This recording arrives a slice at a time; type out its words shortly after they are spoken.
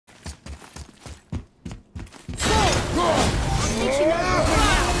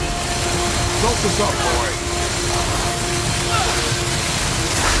this up, boy.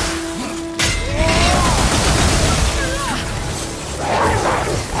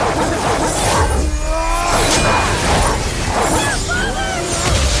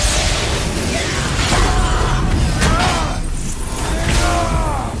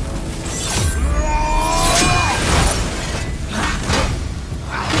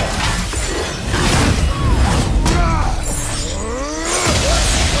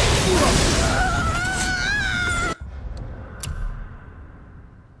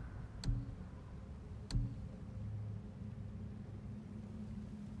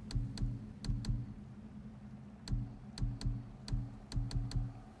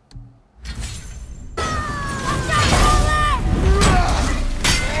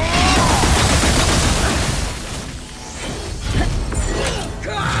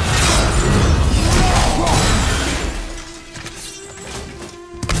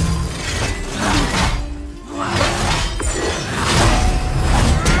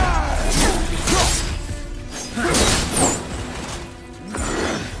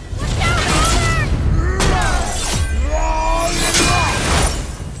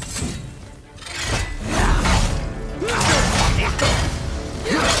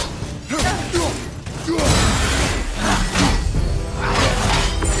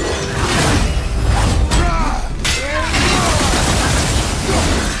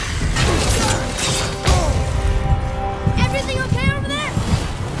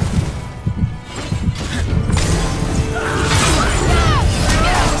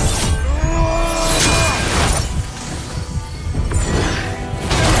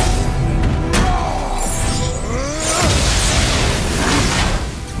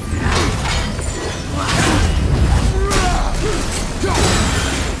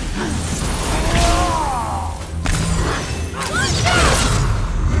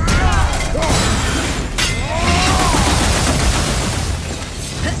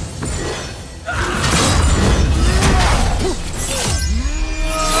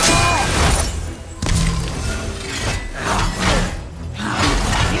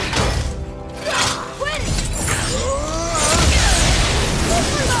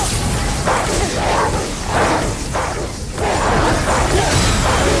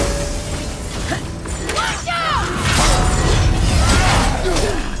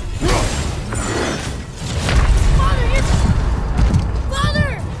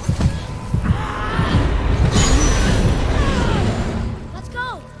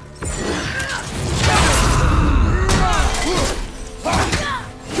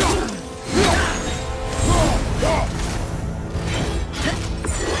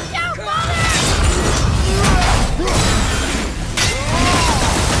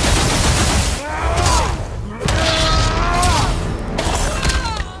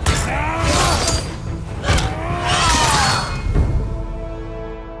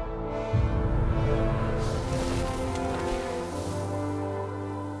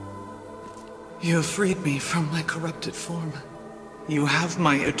 You have freed me from my corrupted form. You have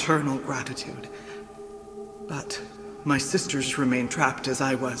my eternal gratitude. But my sisters remain trapped as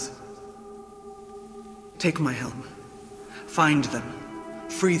I was. Take my helm. Find them.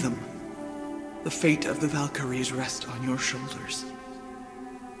 Free them. The fate of the Valkyries rests on your shoulders.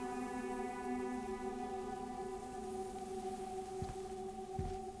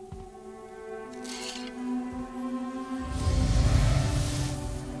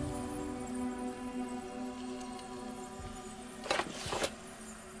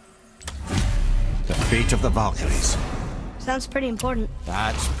 The fate of the Valkyries. Sounds pretty important.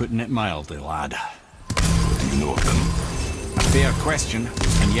 That's putting it mildly, lad. What do you know of them? A fair question,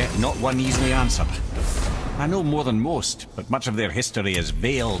 and yet not one easily answered. I know more than most, but much of their history is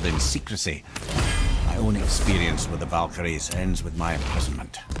veiled in secrecy. My own experience with the Valkyries ends with my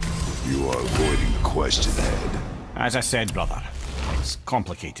imprisonment. You are avoiding the question, Head. As I said, brother, it's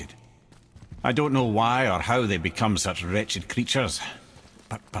complicated. I don't know why or how they become such wretched creatures,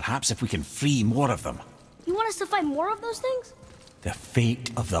 but perhaps if we can free more of them. You want us to fight more of those things? The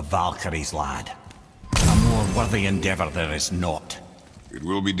fate of the Valkyries, lad. A more worthy endeavor there is not. It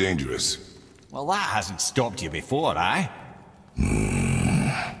will be dangerous. Well, that hasn't stopped you before, eh?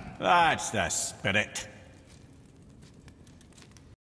 That's the spirit.